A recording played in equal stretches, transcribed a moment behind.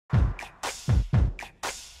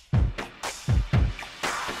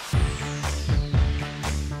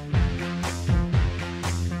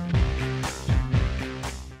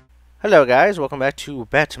Hello guys, welcome back to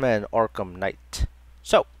Batman Arkham Knight.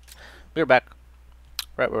 So, we're back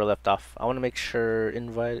right where we left off. I want to make sure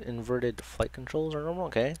inverted flight controls are normal,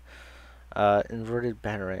 okay. Inverted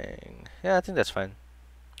battering. Yeah, I think that's fine.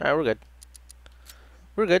 Alright, we're good.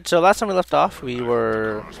 We're good. So last time we left off, we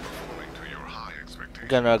were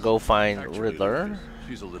gonna go find Riddler.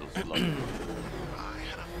 She's a little slow. I had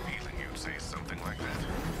a feeling you'd say something like that.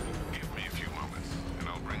 Give me a few moments, and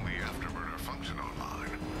I'll bring the afterburner function online.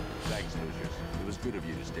 Thanks, Lucius. It was good of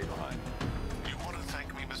you to stay behind. You want to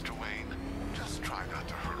thank me, Mr. Wayne? Just try not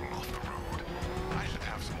to hurtle off the road. I should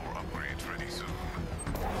have some more upgrades ready soon.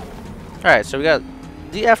 Alright, so we got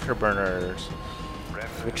the afterburners,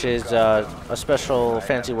 which is a special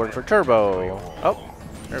fancy word for turbo. Oh,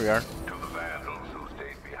 there we are. To the vandals who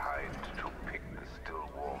stayed behind to pick the still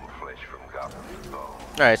warm flesh from Gotham's bones.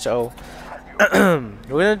 Alright, so we're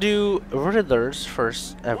gonna do Riddler's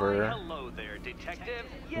first ever Hello there, detective.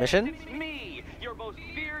 mission. It's me, your most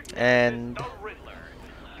feared And nemesis, the Riddler.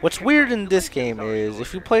 what's weird in this game is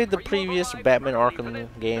if you played the previous Batman Arkham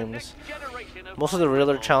games, most of the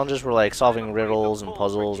Riddler challenges were like solving riddles and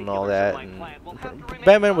puzzles and all that, and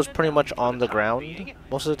Batman was pretty much on the ground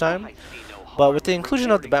most of the time. But with the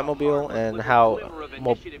inclusion of the Batmobile and how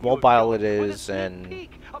mobile it is, and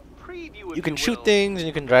you can shoot things and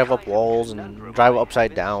you can drive up walls and drive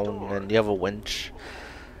upside down, and you have a winch.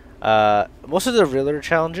 Most of the Riddler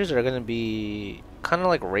challenges are going to be kind of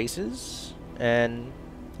like races, and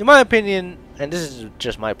in my opinion, and this is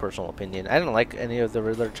just my personal opinion, I didn't like any of the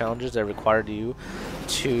Riddler challenges that required you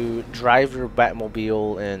to drive your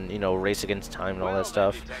Batmobile and, you know, race against time and all that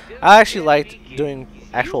stuff. I actually liked doing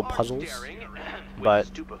actual puzzles, but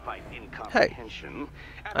hey, I'm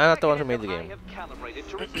not the one who made the game.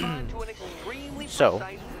 So,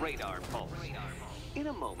 In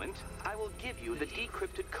a moment, I will give you the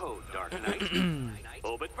decrypted code, Dark Knight.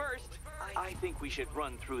 Oh, but first, I think we should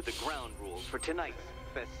run through the ground rules for tonight's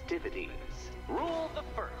festivities. Rule the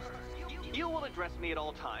first. You will address me at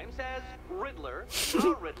all times as Riddler,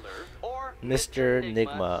 the Riddler, or Mr.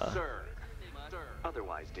 Enigma. Sir.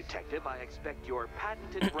 Otherwise, detective, I expect your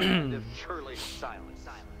patented brand of churlish silence.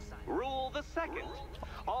 Rule the second.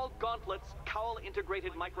 All gauntlets,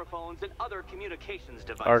 cowl-integrated microphones, and other communications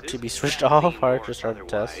devices are to be switched off prior to start the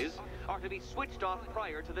test. Are to be switched off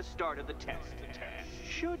prior to the start of the test.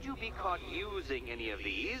 Should you be caught using any of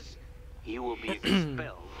these, you will be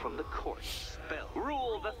expelled from the course.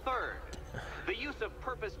 Rule the third. The use of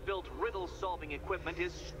purpose-built riddle-solving equipment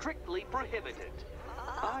is strictly prohibited.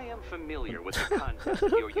 I am familiar with the concept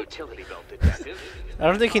of your utility belt, detective. I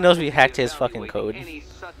don't think he knows we hacked his fucking code. Any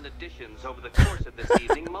sudden additions over the course of this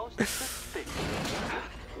evening most suspicious.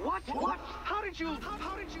 What? How did you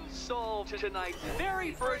solve tonight's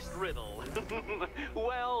very first riddle?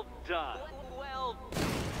 Well done.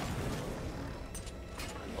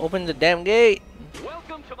 Open the damn gate.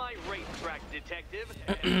 Welcome to my racetrack, detective.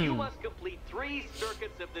 You must complete 3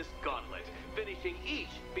 circuits of this gauntlet, finishing each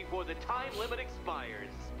before the time limit expires.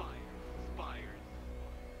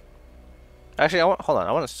 Actually, hold on.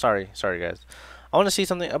 I want to. Sorry, guys. I want to see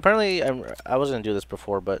something. Apparently, I was gonna do this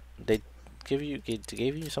before, but they gave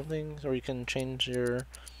you something where you can change your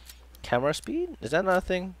camera speed. Is that not a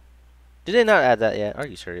thing? Did they not add that yet? Are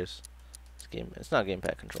you serious? It's not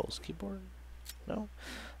gamepad controls. Keyboard. No.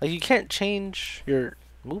 Like, you can't change your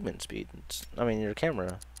movement speed. I mean, your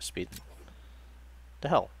camera speed. The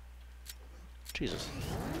hell? Jesus.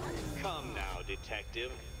 Come now,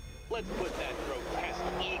 detective. Let's put that grotesque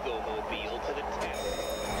ego-mobile to the test.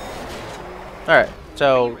 Alright,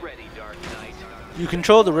 so Ready, Dark Knight. you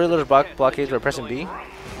control the Riddler's blockades by pressing B,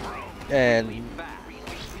 and you're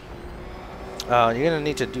gonna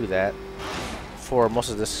need to do that for most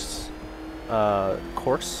of this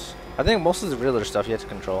course. I think most of the Riddler stuff you have to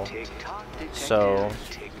control. So,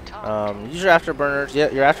 use your afterburners. Yeah,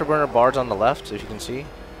 your afterburner bar's on the left, if you can see.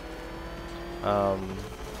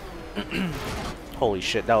 Holy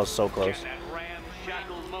shit, that was so close.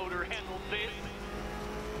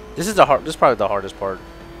 This is probably the hardest part.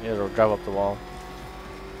 You have to drive up the wall.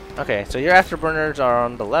 Okay, so your afterburners are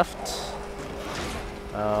on the left.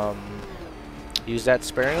 Use that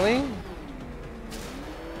sparingly.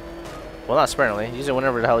 Well, not sparingly. Use it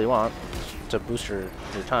whenever the hell you want to boost your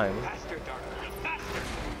time.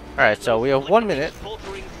 Alright, so we have 1 minute.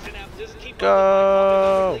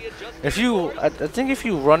 Go! I think if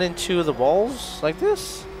you run into the walls like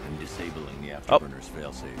this. I'm disabling the afterburner's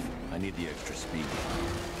failsafe. I need the extra speed.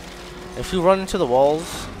 If you run into the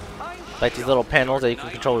walls, like these little panels that you can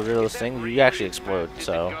control with those things, you actually explode.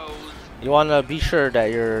 So you want to be sure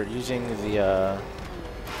that you're using the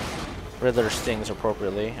Riddler stings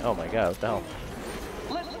appropriately. Oh my god, what the hell?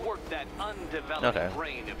 Let's work that undeveloped Okay.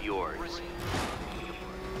 brain of yours.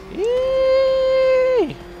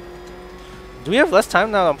 Yay! Do we have less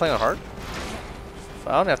time now that I'm playing on hard?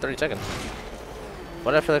 I only have 30 seconds.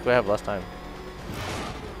 Why do I feel like we have less time?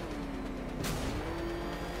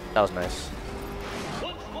 That was nice.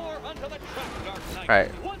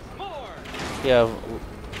 Alright. We have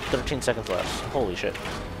 13 seconds left. Holy shit.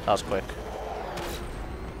 That was quick.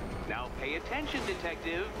 Now pay attention,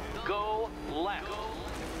 detective. Go left.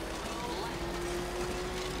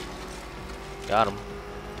 Got him.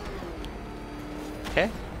 Okay.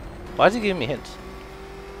 Why is he giving me hints?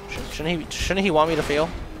 Shouldn't he want me to fail?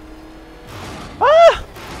 Ah!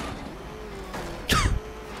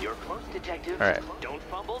 You're close, detective. Alright. Don't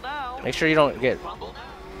fumble now. Make sure you don't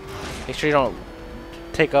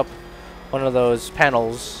take up one of those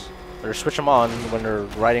panels or switch them on when they're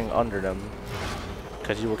riding under them,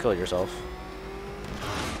 because you will kill yourself.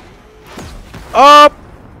 Up!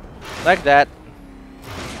 Like that.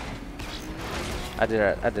 I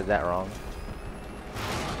did that wrong.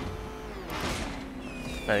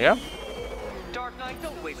 There you go. Dark Knight,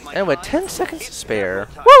 don't waste my And with time. 10 seconds to It's spare.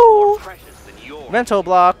 several times more Woo! precious than yours. Mental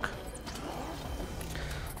block.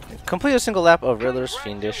 Complete a single lap of Riddler's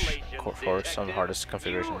Fiendish Force on hardest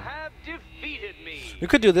configuration. You have defeated me. We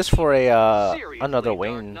could do this for a Seriously, another Dark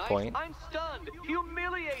Wayne Knight, point. I'm stunned,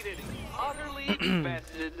 humiliated, utterly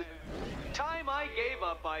bested. Time I gave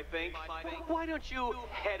up, I think. Why don't you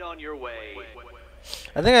head on your way?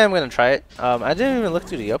 I think I am gonna try it. I didn't even look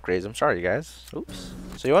through the upgrades. I'm sorry, guys. Oops.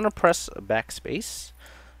 So you want to press backspace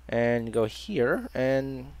and go here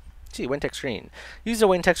and see Wayne Tech screen. Use the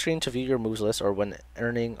Wayne Tech screen to view your moves list or when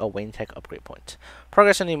earning a Wayne Tech upgrade point.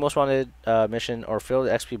 Progress in the most wanted mission or fill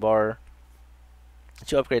the XP bar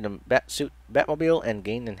to upgrade the Batsuit Batmobile and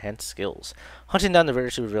gain enhanced skills. Hunting down the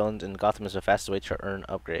rare super villains in Gotham is the fastest way to earn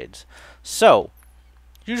upgrades. So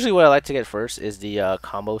usually what I like to get first is the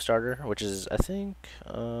combo starter, which is, I think,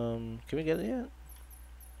 can we get it yet?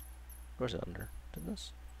 Where's it under? Did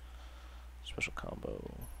this? Special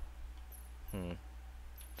combo.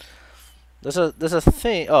 There's a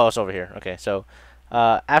thing. Oh, it's over here. Okay, so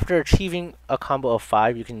after achieving a combo of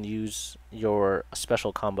 5, you can use your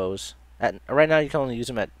special combos. Right now, you can only use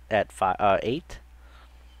them at 8.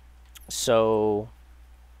 So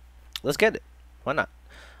let's get it. Why not?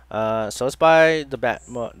 So let's buy the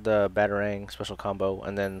Batarang special combo,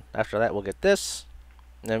 and then after that we'll get this,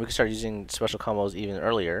 and then we can start using special combos even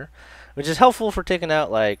earlier, which is helpful for taking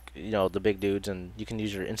out, like, you know, the big dudes, and you can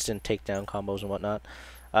use your instant takedown combos and whatnot.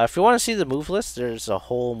 If you want to see the move list, there's a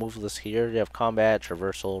whole move list here. You have combat,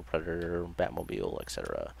 traversal, predator, Batmobile,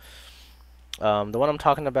 etc. The one I'm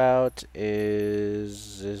talking about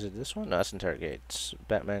is it this one? No, that's interrogate.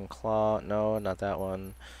 Batman Claw. No, not that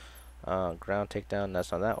one. Ground takedown.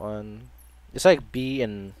 That's not that one. It's like B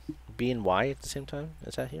and Y at the same time.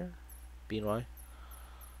 Is that here? B and Y.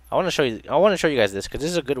 I want to show you guys this, because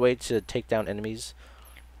this is a good way to take down enemies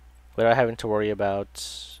without having to worry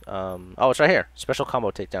about. Oh, it's right here. Special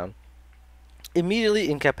combo takedown.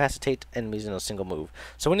 Immediately incapacitate enemies in a single move.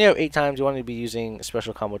 So when you have 8 times, you want to be using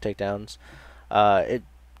special combo takedowns. It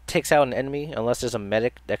takes out an enemy unless there's a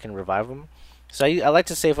medic that can revive them. So I like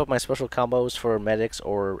to save up my special combos for medics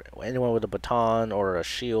or anyone with a baton or a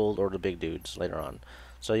shield or the big dudes later on.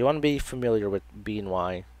 So you want to be familiar with B and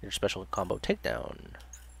Y, your special combo takedown.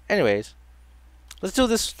 Anyways, let's do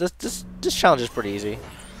this. This challenge is pretty easy.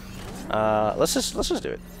 Let's just do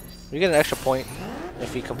it. We get an extra point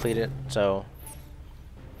if we complete it. So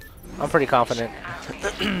I'm pretty confident.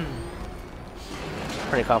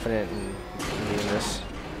 Pretty confident in beating this.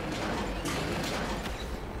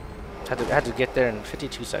 Had to get there in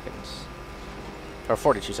 52 seconds. Or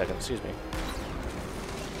 42 seconds, excuse me.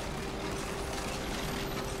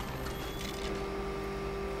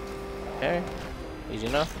 Okay. Easy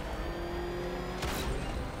enough.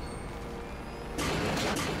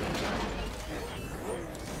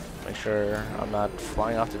 Make sure I'm not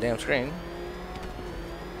flying off the damn screen.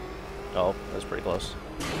 Oh, that's pretty close.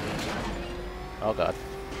 Oh god.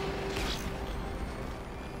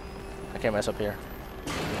 I can't mess up here.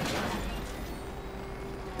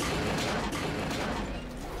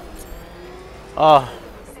 Oh,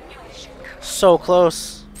 so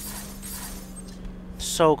close.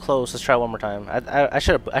 So close. Let's try one more time.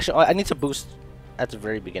 I need to boost at the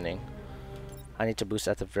very beginning. I need to boost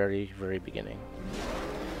at the very beginning.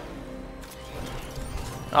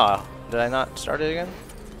 Oh, did I not start it again?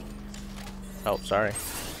 Oh, sorry.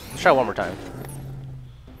 Let's try one more time.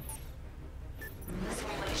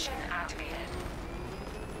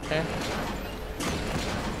 Okay.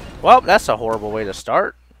 Well, that's a horrible way to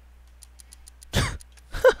start.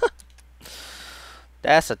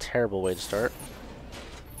 That's a terrible way to start.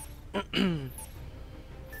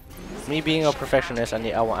 Me being a perfectionist,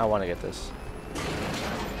 I want to get this.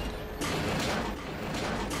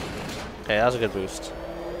 Okay, that was a good boost.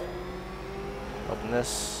 Open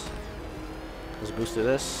this. Let's boost to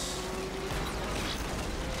this.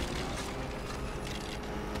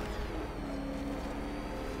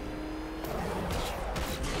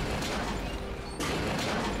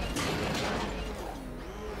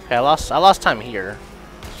 Okay, I lost time here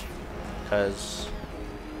because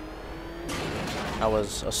I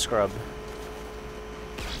was a scrub.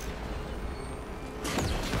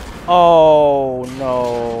 Oh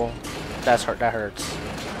no, that hurts.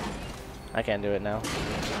 I can't do it now.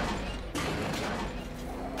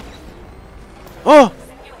 Oh,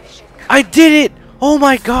 I did it! Oh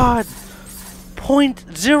my god,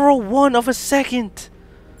 0.01 of a second.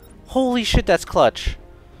 Holy shit, that's clutch.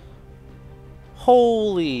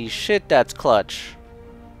 Holy shit, that's clutch.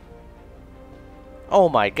 Oh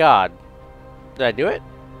my god. Did I do it?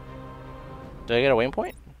 Did I get a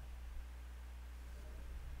waypoint?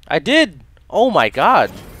 I did! Oh my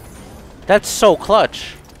god. That's so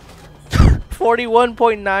clutch.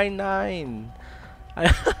 41.99.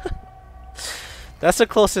 That's the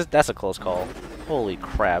closest. That's a close call. Holy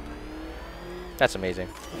crap. That's amazing.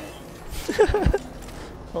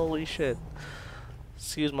 Holy shit.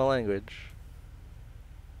 Excuse my language.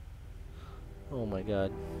 Oh my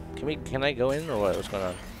god. Can I go in or what? What's going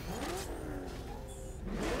on?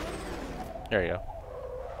 There you go.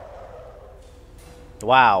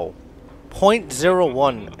 Wow.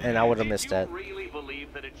 0.01 and I would have missed that. Do you really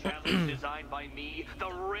believe that a challenge designed by me, the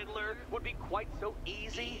Riddler, would be quite so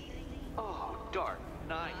easy? Oh, Dark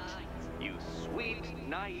Knight. You sweet,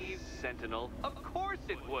 naive sentinel. Of course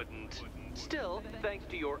it wouldn't. Still, thanks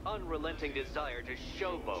to your unrelenting desire to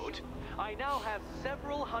showboat, I now have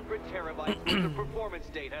several hundred terabytes worth of performance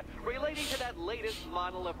data relating to that latest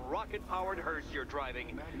model of rocket-powered hearse you're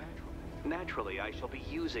driving. Naturally, I shall be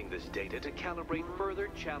using this data to calibrate further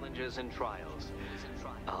challenges and trials.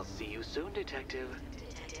 I'll see you soon, Detective.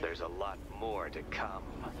 There's a lot more to come.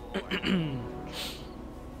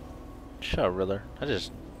 Shut up, Riddler. I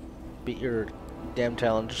just beat your damn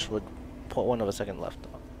challenge with 0.1 of a second left.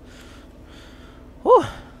 Whew.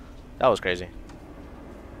 That was crazy.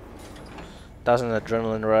 That was an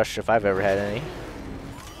adrenaline rush if I've ever had any.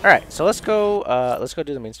 Alright, so let's go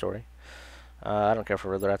do the main story. I don't care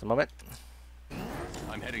for Riddler at the moment.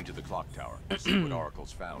 I'm heading to the clock tower to see what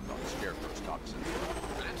Oracle's found on Scarecrow's toxin.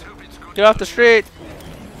 Get off the street!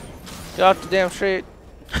 Get off the damn street!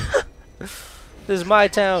 This is my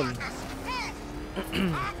town.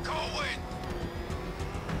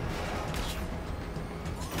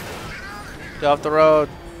 Get off the road.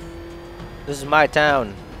 This is my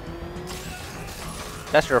town.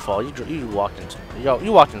 That's your fault. You walked in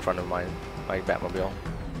front of my Batmobile.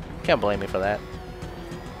 Can't blame me for that.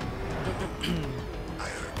 I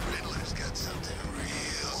heard Riddler's got something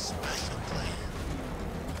real special planned.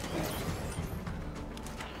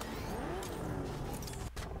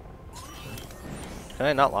 Can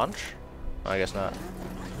I not launch? Oh, I guess not.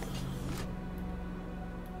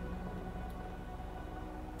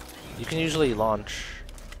 You can usually launch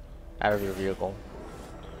out of your vehicle.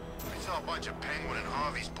 I saw a bunch of Penguin and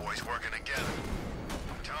Harvey's boys working together.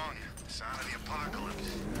 I'm telling you, sign of the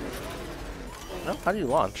apocalypse. No? How do you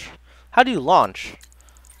launch? How do you launch?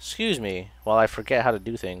 Excuse me, while I forget how to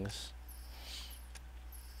do things.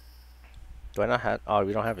 Do I not have... Oh,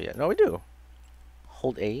 we don't have it yet. No, we do.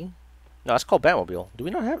 Hold A? No, it's called Batmobile. Do we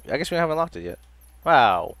not have... I guess we haven't unlocked it yet.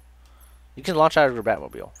 Wow. You can launch out of your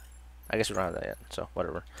Batmobile. I guess we don't have that yet, so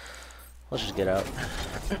whatever. Let's just get out.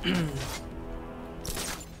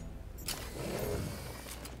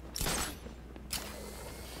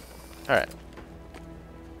 Alright.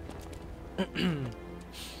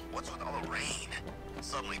 What's with all the rain?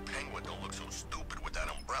 Suddenly Penguin don't look so stupid with that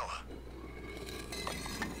umbrella.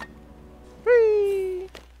 Whee!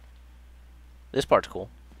 This part's cool.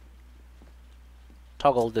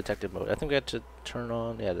 Toggle detective mode. I think we had to turn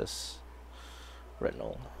on, yeah, this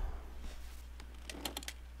retinal.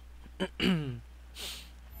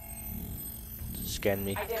 Scan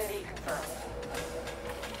me. Identity confirmed.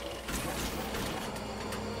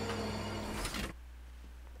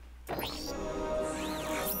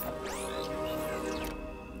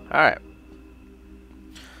 Alright.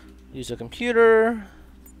 Use a computer.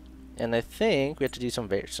 And I think we have to do some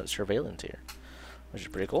surveillance here. Which is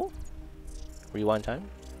pretty cool. Rewind time.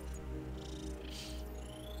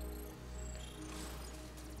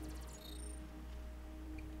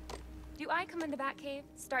 Do I come in the Batcave,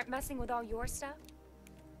 start messing with all your stuff?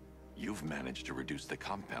 You've managed to reduce the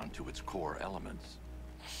compound to its core elements.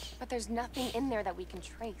 But there's nothing in there that we can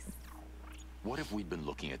trace. What if we'd been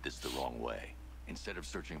looking at this the wrong way? Instead of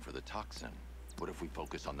searching for the toxin, what if we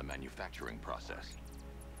focus on the manufacturing process?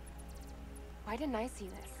 Why didn't I see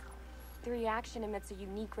this? The reaction emits a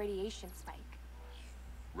unique radiation spike.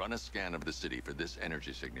 Run a scan of the city for this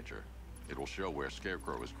energy signature. It'll show where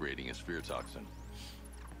Scarecrow is creating his fear toxin.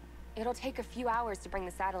 It'll take a few hours to bring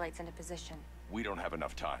the satellites into position. We don't have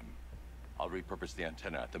enough time. I'll repurpose the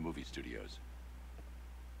antenna at the movie studios.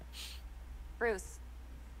 Bruce,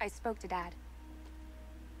 I spoke to Dad.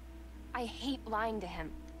 I hate lying to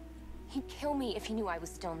him. He'd kill me if he knew I was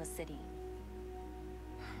still in the city.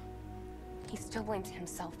 He still blames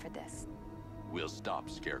himself for this. We'll stop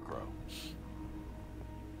Scarecrow.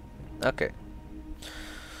 Okay.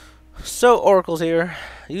 So, Oracle's here.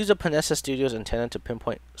 Use a Panessa Studios antenna to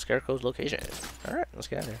pinpoint Scarecrow's location. Alright, let's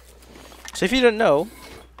get out of here. So, if you didn't know,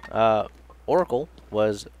 Oracle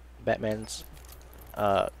was Batman's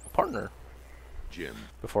partner Jim,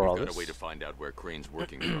 before all we've got this. a way to find out where Crane's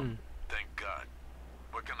working from. Thank God.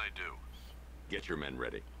 What can I do? Get your men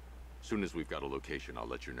ready. Soon as we've got a location, I'll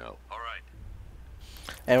let you know. All right.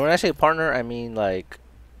 And when I say partner, I mean like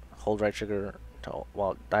hold right trigger to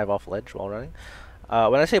dive off ledge while running.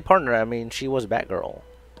 When I say partner, I mean she was Batgirl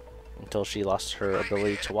until she lost her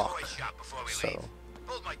ability to walk. So,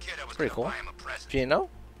 it's pretty cool. If you didn't know?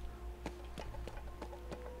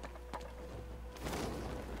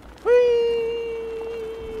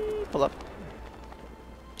 Whee! Pull up.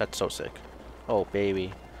 That's so sick. Oh,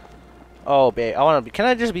 baby. Oh, babe. I want to be. Can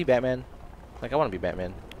I just be Batman? Like, I want to be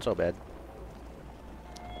Batman. So bad.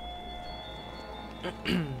 The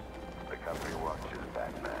company watches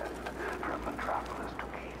Batman from Metropolis to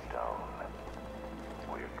Keystone.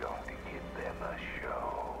 We're going to give them a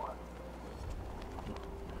show.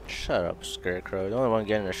 Shut up, Scarecrow. The only one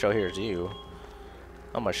getting a show here is you.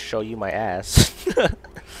 I'm gonna show you my ass.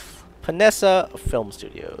 Panessa Film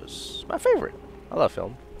Studios. My favorite. I love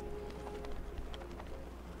film.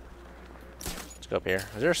 Let's go up here.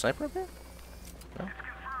 Is there a sniper up here? No?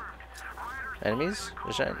 Enemies?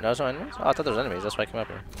 No, there's no enemies? Oh, I thought there was enemies. That's why I came up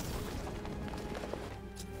here.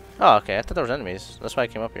 Oh, okay. I thought there was enemies. That's why I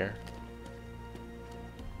came up here.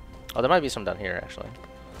 Oh, there might be some down here, actually.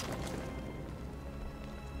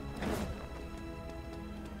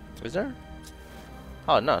 Is there?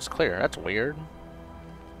 Oh, no, it's clear. That's weird.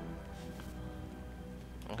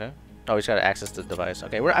 Okay. Oh, we just gotta access the device.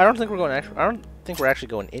 Okay, I don't think we're going. I don't think we're actually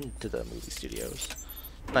going into the movie studios.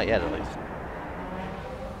 Not yet, at least.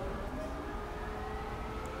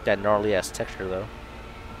 That gnarly ass texture, though.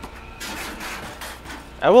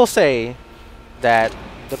 I will say that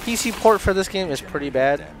the PC port for this game is pretty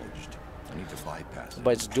bad,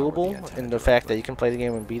 but it's doable in the fact that you can play the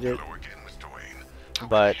game and beat it. Hello again, Mr. Wayne. How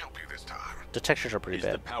But can I help you this time? the textures are pretty Is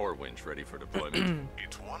the bad. power winch ready for deployment?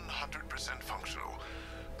 It's 100% functional,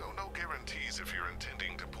 though no guarantees if you're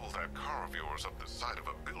intending to pull that car of yours up the side of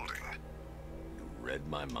a building. You read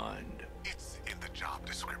my mind. It's in the job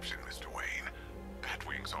description, Mr. Wayne.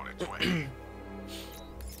 Batwing's on its way.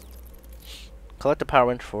 Collect the power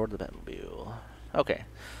winch for the Batmobile. Okay.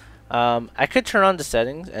 I could turn on the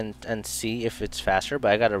settings and see if it's faster,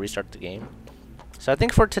 but I gotta restart the game. So I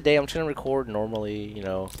think for today I'm just gonna record normally, you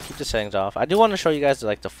know, keep the settings off. I do want to show you guys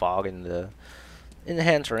like the fog and the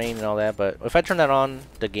enhanced rain and all that, but if I turn that on,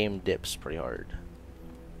 the game dips pretty hard.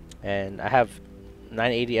 And I have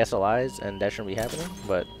 980 SLIs, and that shouldn't be happening.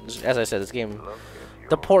 But as I said, this game,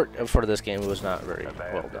 the port for this game was not very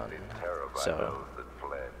well done. So.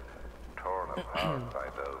 Torn apart by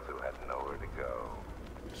those who had nowhere to go.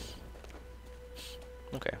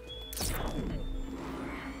 Okay.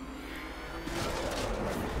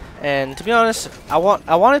 And to be honest, I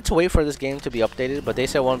wanted to wait for this game to be updated, but they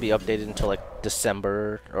said it won't be updated until like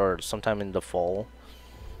December or sometime in the fall.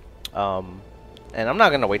 And I'm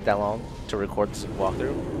not gonna wait that long to record this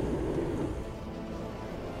walkthrough,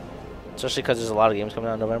 especially because there's a lot of games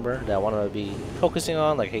coming out in November that I want to be focusing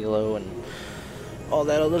on, like Halo and all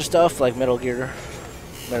that other stuff, like Metal Gear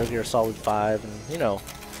Solid 5, and you know,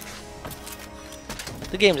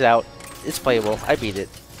 the game's out, it's playable, I beat it.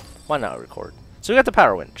 Why not record? So we got the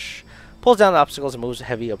power winch. Pulls down the obstacles and moves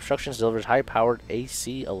heavy obstructions, delivers high-powered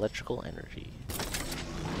AC electrical energy.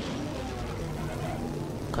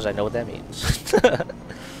 Because I know what that means. How do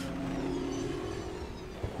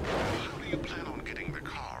you plan on getting the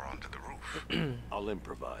car onto the roof? I'll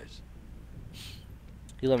improvise.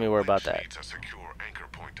 You let me worry about Winch that. needs a secure anchor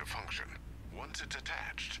point to function. Once it's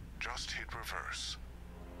attached, just hit reverse.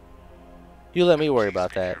 You let me worry Please about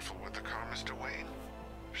be that. Careful with the car, Mr. Wayne.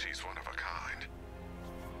 She's one of a kind.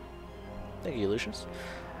 Thank you, Lucius.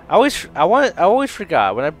 I always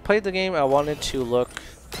forgot when I played the game. I wanted to look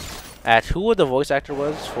at who the voice actor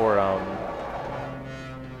was for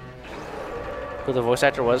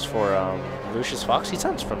Lucius Fox. He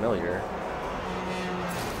sounds familiar.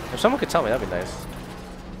 If someone could tell me, that'd be nice.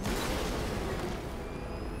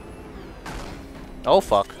 Oh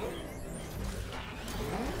fuck.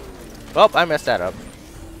 Oh, I messed that up.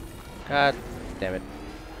 God damn it.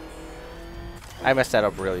 I messed that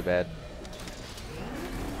up really bad.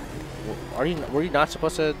 Were you not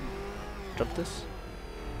supposed to jump this?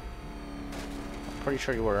 I'm pretty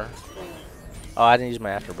sure you were. Oh, I didn't use my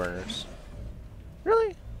afterburners.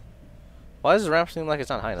 Really? Why does the ramp seem like it's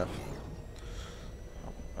not high enough?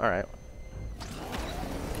 Alright.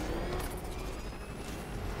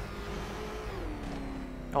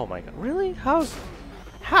 Oh my god. Really? How?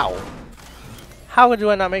 How do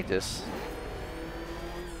I not make this?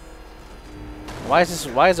 Why is the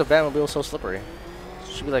Batmobile so slippery? It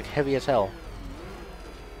should be like heavy as hell.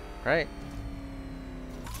 Right?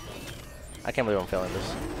 I can't believe I'm failing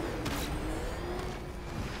this.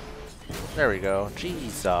 There we go.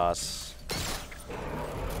 Jesus.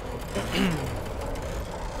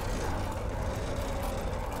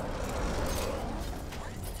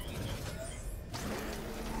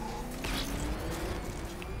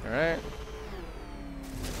 Alright.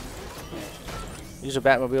 Use a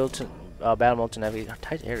Batmobile to navigate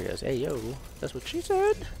tight areas. Hey yo, that's what she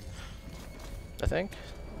said. I think.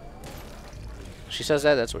 She says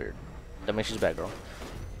that. That's weird. That means she's a bad girl.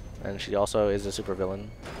 And she also is a supervillain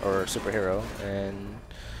or superhero. And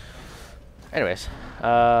anyways,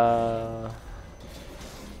 what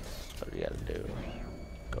do we gotta do?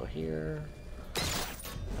 Go here.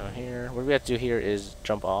 Go here. What we have to do here is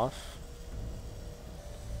jump off,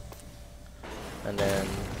 and then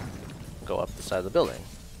go up the side of the building,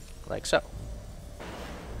 like so.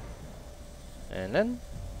 And then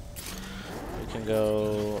we can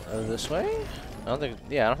go this way. I don't think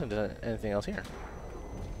there's anything else here.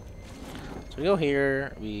 So we go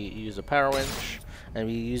here, we use the power winch, and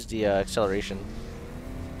we use the acceleration.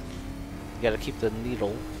 You gotta keep the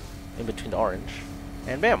needle in between the orange,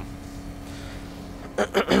 and bam!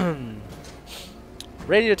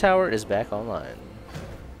 Radio tower is back online.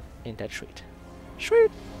 Ain't that sweet?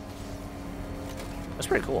 Sweet! That's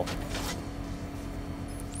pretty cool.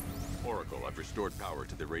 Oracle, I've restored power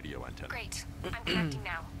to the radio antenna. Great. I'm connecting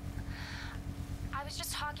now. I was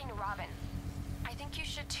just talking to Robin. I think you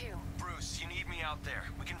should too. Bruce, you need me out there.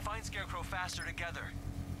 We can find Scarecrow faster together.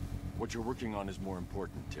 What you're working on is more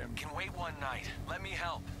important, Tim. Can wait one night. Let me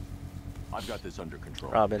help. I've got this under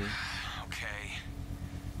control. Robin. Okay.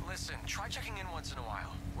 Listen, try checking in once in a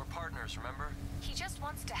while. We're partners, remember? He just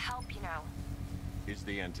wants to help, you know. Is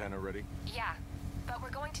the antenna ready? Yeah, but we're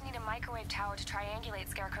going to need a microwave tower to triangulate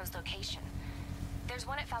Scarecrow's location. There's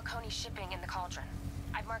one at Falcone Shipping in the Cauldron.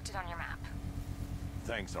 I've marked it on your map.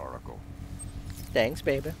 Thanks, Oracle. Thanks,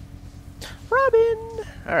 baby. Robin!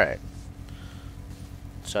 Alright.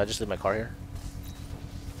 So I just leave my car here?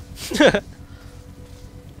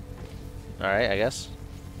 Alright, I guess.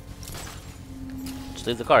 Just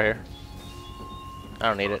leave the car here. I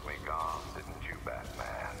don't need it. Me gone, didn't you,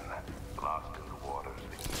 Batman? Lost in the waters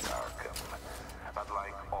beneath Arkham. But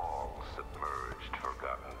like all submerged,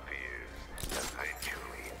 forgotten fears,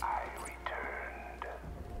 eventually I returned.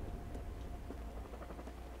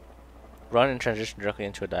 Run and transition directly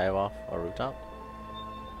into a dive off or rooftop.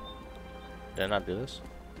 Did I not do this?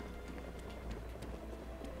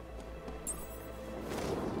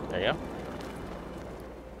 There you go.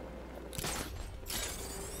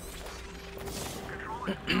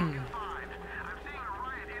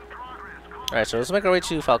 Alright, so let's make our way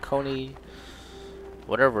to Falcone,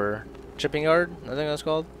 whatever, shipping yard, I think that's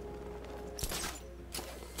called.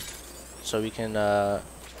 So we can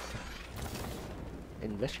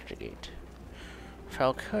investigate.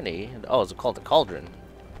 Falcone, oh, it's called the Cauldron.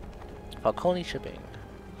 Falcone Shipping.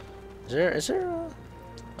 Is there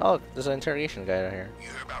oh, there's an interrogation guy down here. You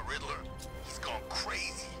heard about Riddler? He's gone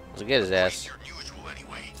crazy. Let's get his ass. Crazier than usual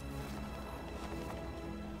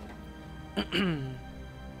anyway.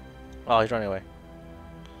 Oh, he's running away.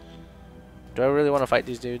 Do I really want to fight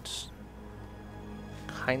these dudes?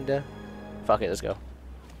 Kinda. Fuck it, let's go.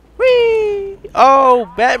 Whee!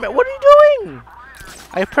 Oh, Batman, what are you doing?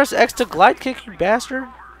 I pressed X to glide kick, you bastard.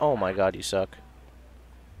 Oh my god, you suck.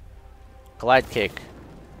 Glide kick.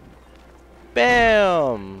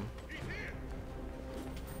 Bam!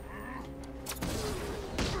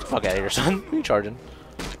 Fuck out of here, son. Who are you charging?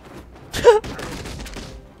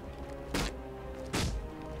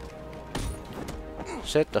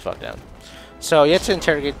 Sit the fuck down. So you have to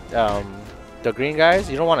interrogate the green guys.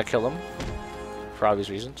 You don't want to kill them for obvious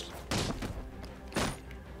reasons.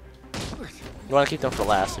 You want to keep them for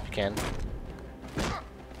last if you can.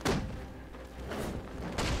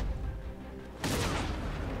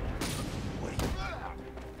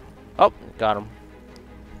 Oh, got him.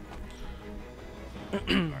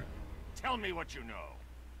 Tell me what you know.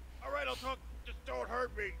 All right, I'll talk. Just don't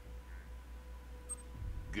hurt me.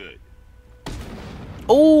 Good.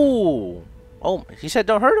 Oh! Oh, he said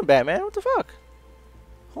don't hurt him, Batman. What the fuck?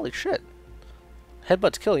 Holy shit.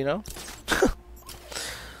 Headbutts kill, you know?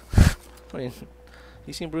 I mean,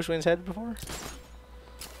 you seen Bruce Wayne's head before?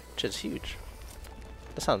 Shit's huge.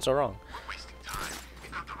 That sounds so wrong.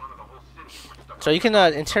 So you can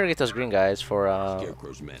interrogate those green guys for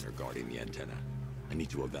Scarecrow's men are guarding the antenna. I need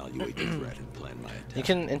to evaluate the threat and plan my attack. You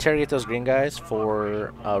can interrogate those green guys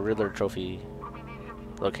for Riddler trophy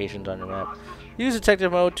locations on your map. Use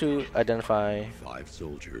detective mode to identify 5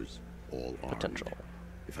 soldiers, all armed. potential.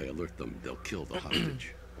 If I alert them, they'll kill the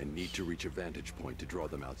hostage and need to reach a vantage point to draw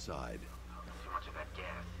them outside. So much of that gas.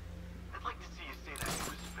 I'd like to see you say that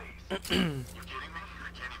to his face. You kidding me?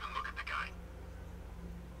 I can't even look at the guy.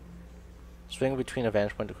 Swing between a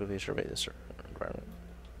vantage point to quickly survey this environment.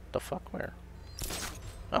 The fuck? Where?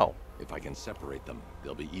 Oh. If I can separate them,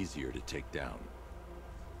 they'll be easier to take down.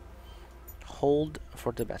 Hold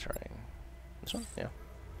for the battering. This one? Yeah.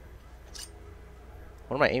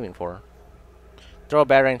 What am I aiming for? Throw a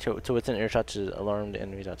battering to within earshot to alarm the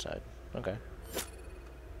enemies outside. Okay.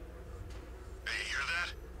 Hey, hear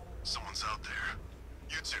that? Someone's out there.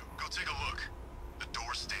 You two, go take a look. The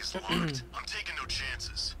door stays locked. I'm taking no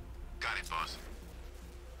chances. Got it, boss.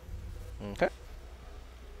 Okay.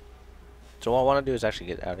 So all I want to do is actually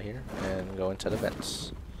get out of here and go into the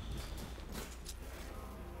vents.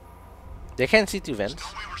 They can't see through vents, No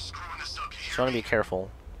way we're screwing this up. You so I hear want to me? be careful.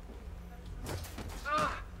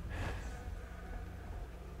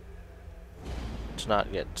 To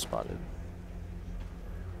not get spotted.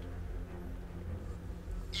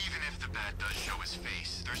 Even if the bat does show his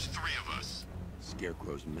face, there's 3 of us.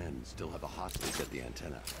 Scarecrow's men still have a hostage at the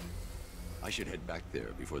antenna. I should head back there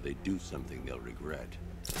before they do something they'll regret.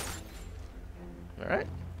 Alright.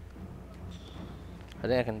 I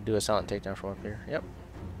think I can do a silent takedown from up here. Yep.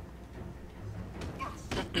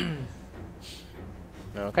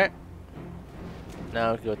 Okay.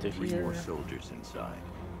 Now we can go through 3 here. more soldiers inside.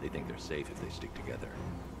 They think they're safe if they stick together.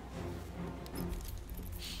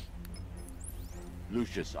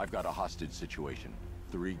 Lucius, I've got a hostage situation.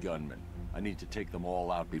 3 gunmen. I need to take them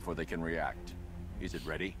all out before they can react. Is it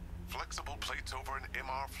ready? Flexible plates over an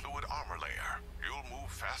MR fluid armor layer. You'll move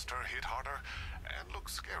faster, hit harder, and look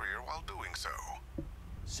scarier while doing so.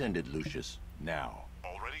 Send it, Lucius. Now.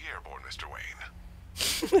 Already airborne, Mr.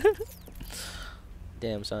 Wayne.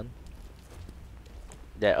 Damn, son.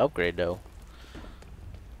 That upgrade, though.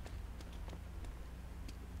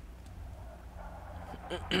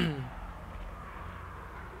 I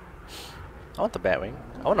want the Batwing.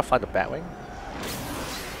 I want to fly the Batwing.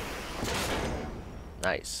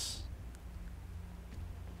 Nice.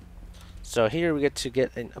 So here we get to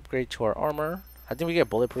get an upgrade to our armor. I think we get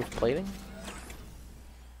bulletproof plating.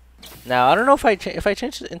 Now I don't know if I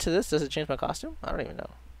change it into this, does it change my costume? I don't even know.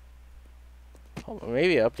 Oh,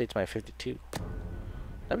 maybe it updates my 52.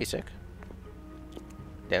 That'd be sick.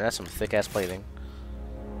 Damn, that's some thick ass plating.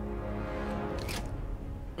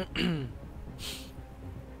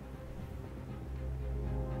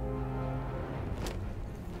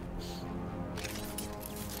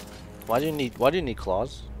 Why do you need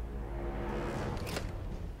claws?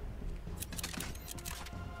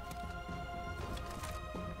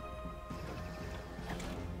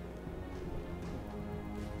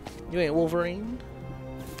 You ain't Wolverine?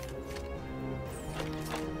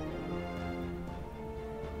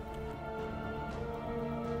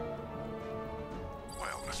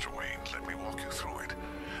 Well, Mr. Wayne, let me walk you through it.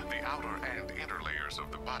 The outer and inner layers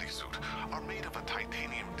of the bodysuit are made of a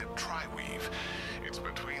titanium-dipped tri-weave. It's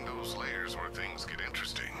between those layers where things get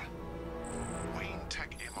interesting. Wayne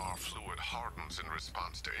Tech MR fluid hardens in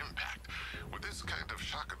response to impact. With this kind of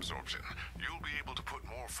shock absorption, you'll be able to put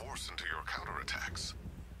more force into your counterattacks.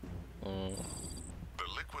 The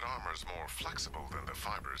liquid armor is more flexible than the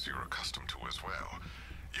fibers you're accustomed to as well.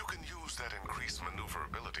 You can use that increased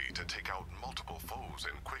maneuverability to take out multiple foes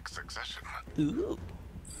in quick succession. Ooh.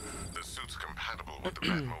 The suit's compatible with the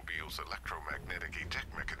Batmobile's electromagnetic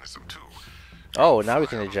eject mechanism too. Oh, now we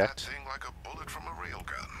can Fire that eject. thing like a bullet from a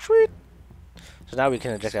railgun. Sweet. So now we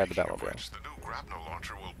can eject out of the Speaking of Batmobile. which, the new grapnel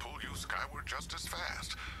launcher will pull you skyward just as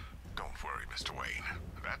fast. Don't worry, Mr. Wayne.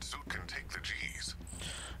 That suit can take the G's.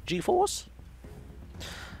 G-Force?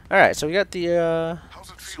 Alright, so we got the How's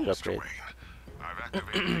it suit feel, Mr. upgrade. Wayne? I've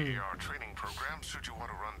activated the AR training program should you want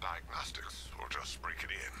to run diagnostics or just break it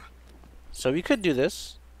in. So we could do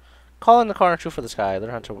this. Call in the car and shoot for the sky. Learn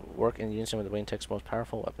how to work in unison with Wayne Tech's most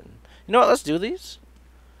powerful weapon. You know what? Let's do these.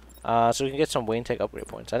 So we can get some Wayne Tech upgrade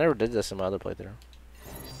points. I never did this in my other playthrough.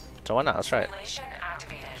 So why not? Let's try it.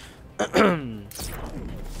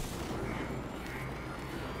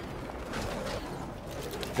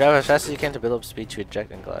 Drive as fast as you can to build up speed to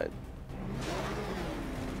eject and glide.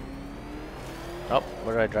 Oh,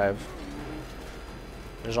 where do I drive?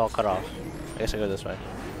 It's all cut off. I guess I go this way.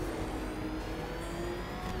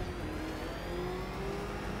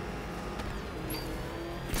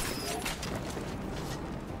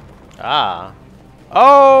 Ah.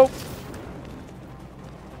 Oh!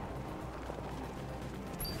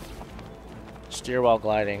 Steer while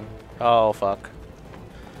gliding. Oh, fuck.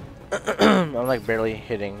 I'm like barely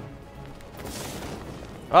hitting.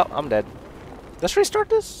 Oh, I'm dead. Let's restart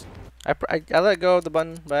this. I let go of the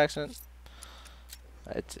button by accident.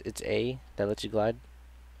 It's A that lets you glide.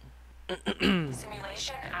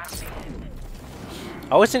 Simulation activated. I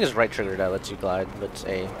always think it's right trigger that lets you glide, but it's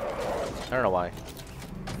A. I don't know why.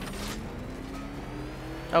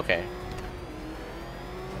 Okay.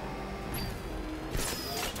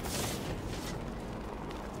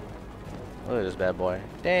 Look at this bad boy.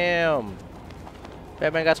 Damn.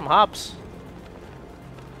 Batman got some hops.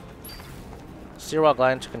 Steer while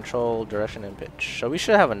gliding to control direction and pitch. So we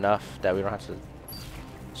should have enough that we don't have to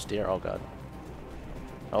steer. Oh god.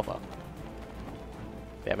 Oh fuck.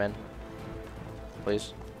 Batman.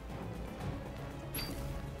 Please.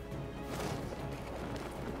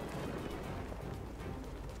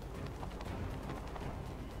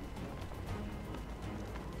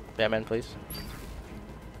 Batman, please.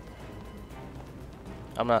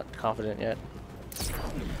 I'm not confident yet.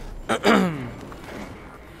 Simulation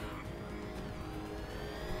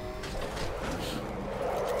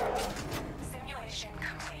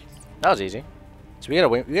complete. That was easy. So we get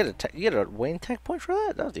a Wayne Tech point for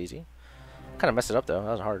that? That was easy. Kind of messed it up though.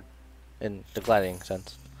 That was hard in the gliding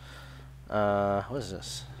sense. What is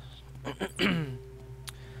this?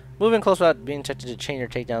 Moving close without being tempted to chain your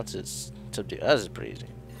takedowns is subdue. That is pretty easy.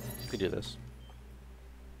 You could do this.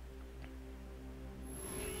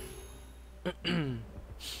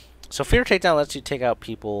 So fear takedown lets you take out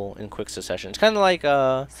people in quick succession. It's kind of like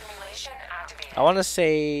Simulation activated. I want to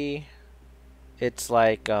say it's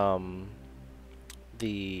like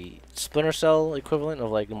the Splinter Cell equivalent of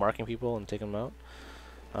like marking people and taking them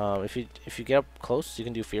out. If you get up close, you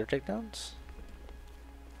can do fear takedowns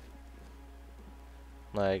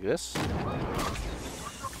like this,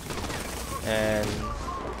 and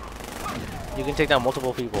you can take down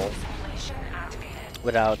multiple people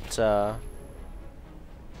without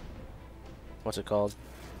what's it called?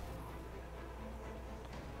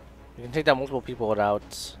 You can take down multiple people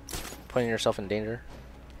without putting yourself in danger.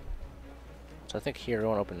 So I think here I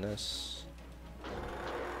want to open this.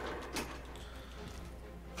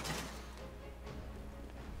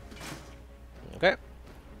 Okay.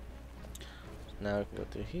 Now we can go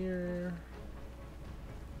through here.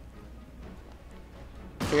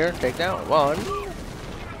 Here, take down 1,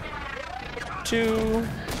 2,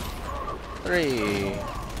 3.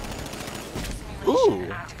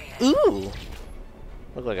 Ooh! Ooh!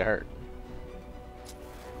 Look like it hurt.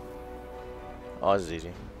 Oh, this is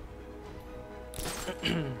easy.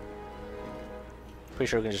 Pretty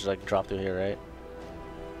sure we can just like drop through here, right?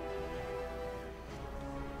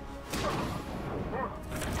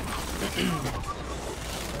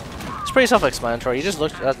 It's pretty self-explanatory. You just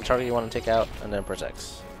look at the target you want to take out and then press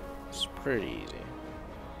X. It's pretty easy.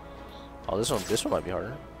 Oh, this one might be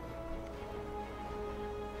harder.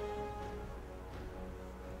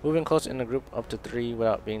 Moving close in the group up to 3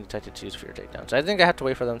 without being detected to use fear takedown. So I think I have to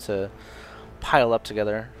wait for them to pile up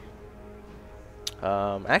together.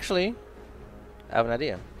 Actually, I have an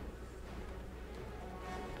idea.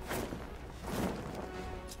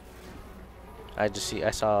 I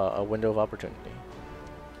saw a window of opportunity.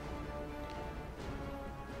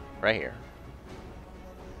 Right here.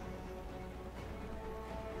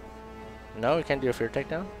 No, we can't do a fear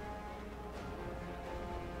takedown?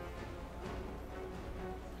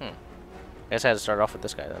 I guess I had to start off with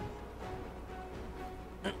this guy then.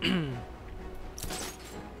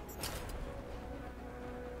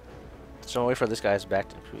 So I'll wait for this guy's back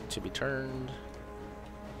to be turned.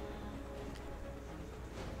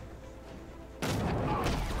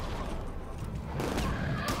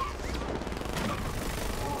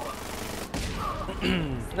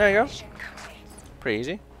 There you go. Pretty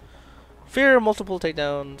easy. Fear multiple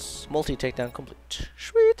takedowns, multi takedown complete.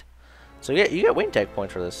 Sweet. So yeah, you get Wayne Tech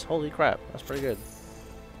points for this. Holy crap, that's pretty good.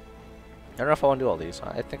 I don't know if I want to do all these.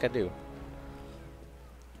 I think I do.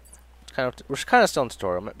 We're kind of still in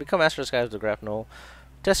tutorial. Become master of skies with the grapnel.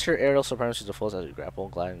 Test your aerial supremacy to the fullest as you grapple,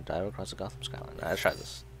 glide, and dive across the Gotham skyline. Alright, let's try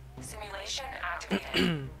this. Simulation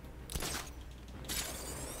activated.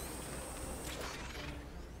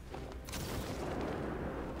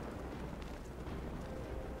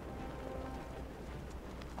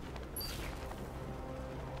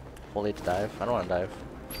 Hold A to dive. I don't want to dive.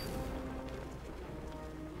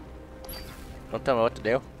 Don't tell me what to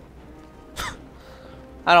do.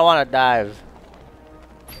 I don't want to dive.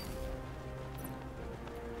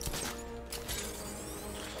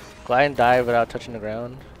 Glide and dive without touching the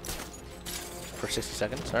ground for 60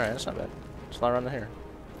 seconds. Alright, that's not bad. Just fly around here.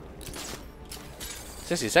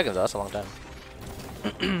 60 seconds, though, that's a long time.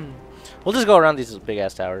 We'll just go around these big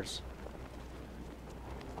ass towers.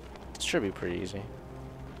 It should be pretty easy.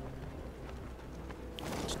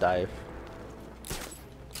 Let's dive.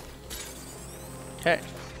 Okay.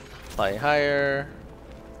 Fly higher.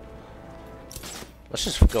 Let's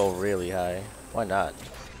just go really high. Why not?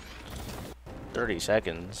 30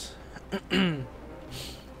 seconds.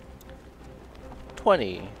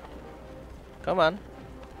 20. Come on.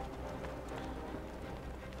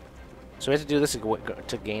 So we have to do this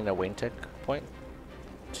to gain a wing tech point.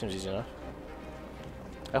 Seems easy enough.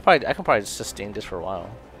 I can probably sustain this for a while.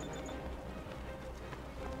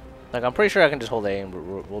 Like, I'm pretty sure I can just hold A and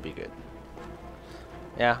we'll be good.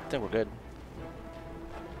 Yeah, I think we're good.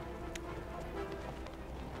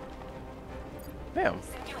 Bam.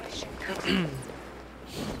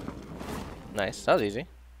 Nice, that was easy.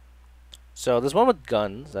 So there's one with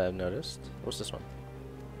guns that I've noticed. What's this one?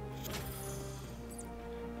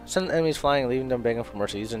 Send enemies flying, leaving them begging for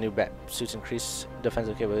mercy. Use the new bat suits increase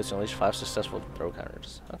defensive capabilities and unleash 5 successful throw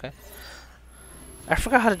counters. Okay. I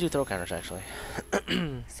forgot how to do throw counters actually.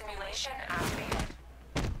 Simulation activated.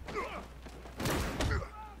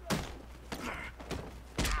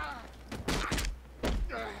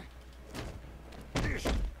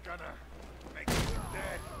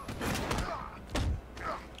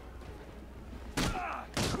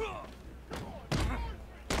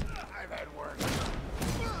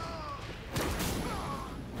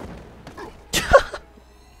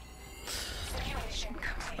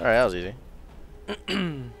 Alright, that was easy.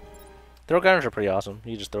 Throw counters are pretty awesome.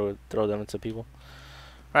 You just throw them into people.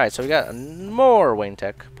 Alright, so we got more Wayne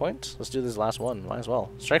Tech points. Let's do this last one. Might as well.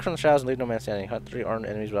 Strike from the shadows and leave no man standing. Hunt 3 armed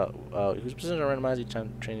enemies without whose positions are randomized each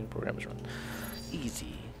time the training program is run.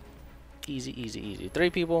 Easy. Easy, easy, easy. 3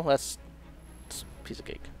 people, that's a piece of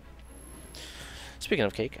cake. Speaking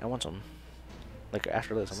of cake, I want some. Like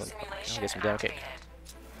after this, I'm gonna get some damn cake.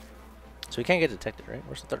 So we can't get detected, right?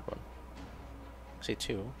 Where's the third one? I see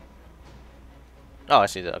 2. Oh, I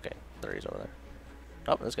see that. Okay, 3's over there.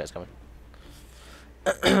 Oh, this guy's coming.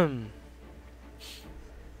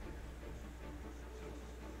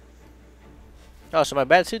 Oh, so my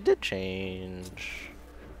bad suit did change.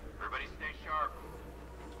 Everybody stay sharp.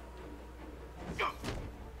 Go.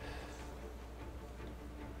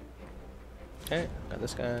 Okay, got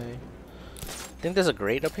this guy. Think there's a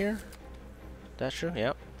grate up here? That's true,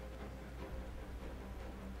 yep.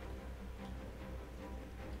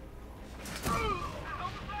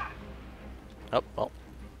 Oh, well.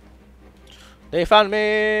 They found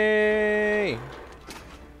me!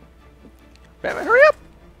 Batman, hurry up!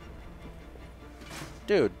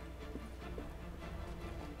 Dude.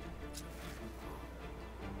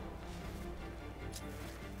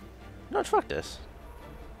 No, fuck this.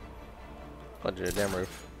 I'll do a damn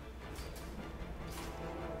roof.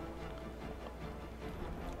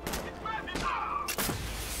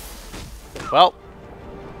 Well.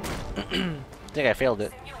 I think I failed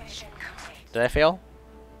it. Did I fail?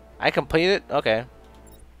 I completed it? Okay.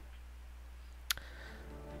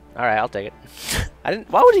 Alright, I'll take it. I didn't.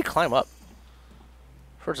 Why would he climb up?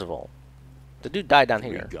 First of all, the dude died down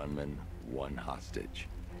here. 3 gunmen, 1 hostage.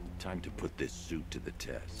 Time to put this suit to the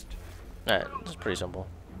test. Alright, this is pretty simple.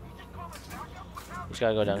 Just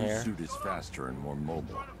gotta go down here. The suit is faster and more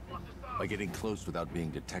mobile. By getting close without being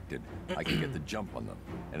detected, I can get the jump on them,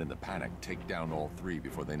 and in the panic, take down all 3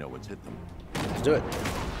 before they know what's hit them. Let's do it.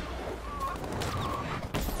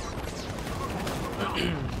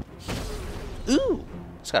 Ooh!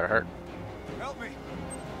 This gotta hurt. Help me.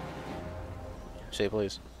 Say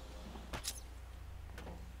please.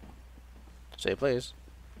 Say please.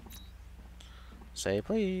 Say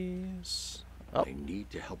please. Oh. I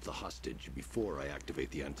need to help the hostage before I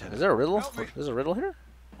activate the antenna. Is there a riddle? There's a riddle here?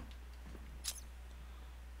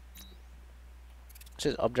 It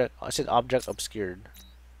says object. I said object obscured.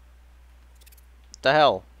 What the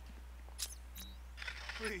hell?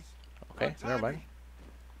 Please. Okay, never mind.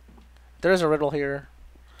 There is a riddle here,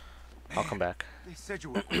 I'll come back. They said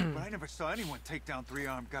you were quick, but I never saw anyone take down 3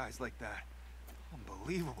 armed guys like that.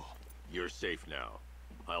 Unbelievable. You're safe now.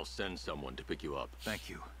 I'll send someone to pick you up. Thank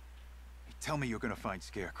you. Hey, tell me you're gonna find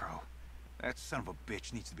Scarecrow. That son of a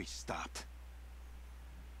bitch needs to be stopped.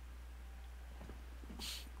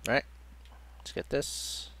 Alright. Let's get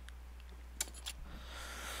this.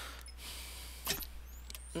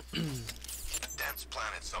 Demp's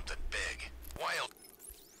planted something big. Wild.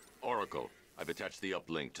 Oracle, I've attached the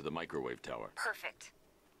uplink to the microwave tower. Perfect.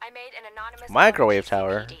 I made an anonymous Microwave call to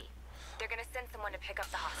tower. CPD. They're gonna send someone to pick up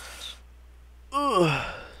the hostage.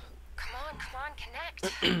 Ugh. Come on,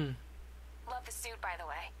 connect. Love the suit, by the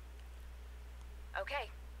way. Okay,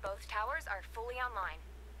 both towers are fully online.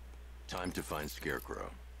 Time to find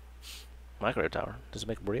Scarecrow. Microwave tower. Does it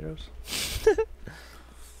make burritos?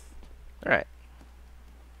 Alright.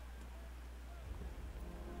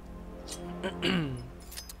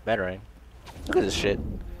 Batarang. Look at this shit.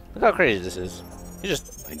 Look how crazy this is. You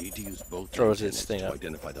just I need to use both throws antennas its thing to up.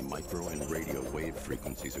 identify the micro and radio wave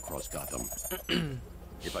frequencies across Gotham.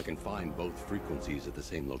 If I can find both frequencies at the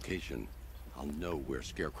same location, I'll know where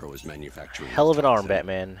Scarecrow is manufacturing. Hell of an arm, toxin.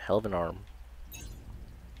 Batman. Hell of an arm.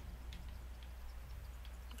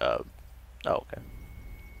 Oh, okay.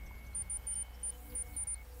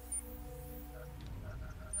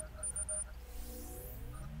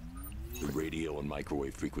 The radio and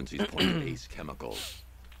microwave frequencies point to Ace Chemicals.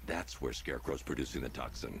 That's where Scarecrow's producing the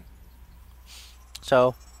toxin.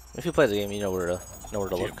 So, if you play the game, you know where to Jim,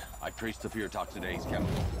 look. I traced the fear toxin to Ace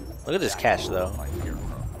Chemicals. Look at this cache, though. Find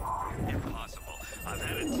Scarecrow. Impossible. I've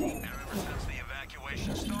had a team there ever since the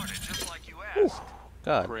evacuation started, just like you asked.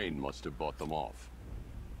 God, Crane must have bought them off.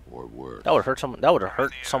 Or worse. that would hurt someone. That would have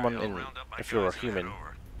hurt someone in if you were a human.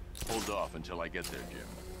 Hold off until I get there, Jim.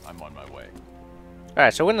 I'm on my way. All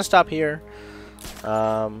right, so we're gonna stop here,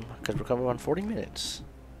 because we're coming on 40 minutes.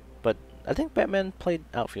 But I think Batman played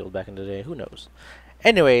outfield back in the day. Who knows?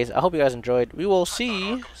 Anyways, I hope you guys enjoyed. We will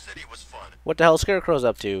see Arkham City was fun. what the hell Scarecrow's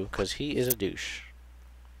up to, because he is a douche.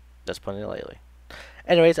 That's plenty lately.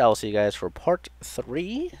 Anyways, I will see you guys for part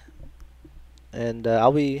 3. And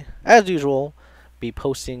I'll be, as usual, be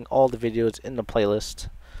posting all the videos in the playlist.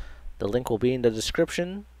 The link will be in the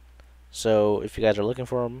description. So if you guys are looking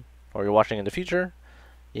for them, or you're watching in the future,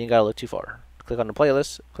 you ain't gotta look too far. Click on the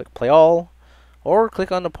playlist, click play all, or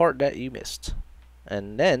click on the part that you missed.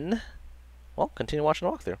 And then, well, continue watching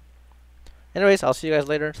the walkthrough. Anyways, I'll see you guys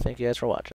later. Thank you guys for watching.